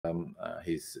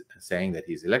he's saying that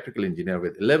he's electrical engineer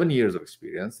with 11 years of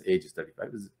experience, age is 35,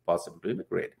 is possible to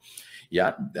immigrate.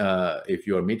 Yeah, if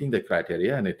you are meeting the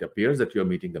criteria and it appears that you're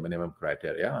meeting the minimum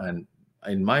criteria, and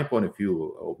in my point of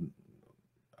view,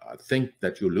 I think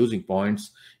that you're losing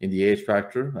points in the age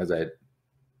factor. As I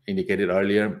indicated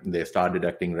earlier, they start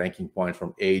deducting ranking points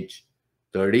from age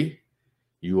 30.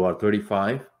 You are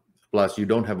 35, plus you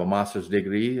don't have a master's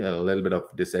degree, a little bit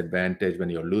of disadvantage when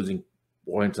you're losing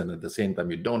points, and at the same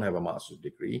time you don't have a master's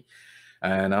degree.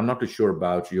 And I'm not too sure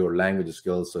about your language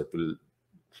skills, so it will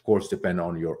of course depend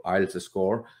on your IELTS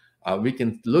score. We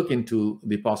can look into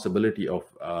the possibility of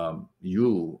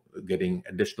you getting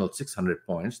additional 600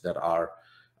 points that are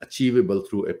achievable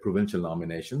through a provincial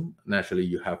nomination. Naturally,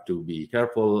 you have to be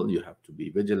careful, you have to be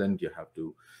vigilant, you have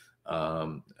to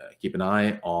keep an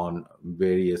eye on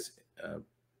various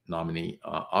nominee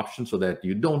options so that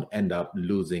you don't end up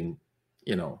losing,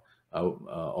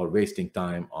 or wasting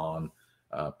time on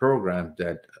programs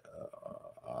that,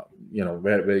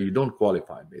 where you don't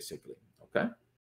qualify, basically. Okay.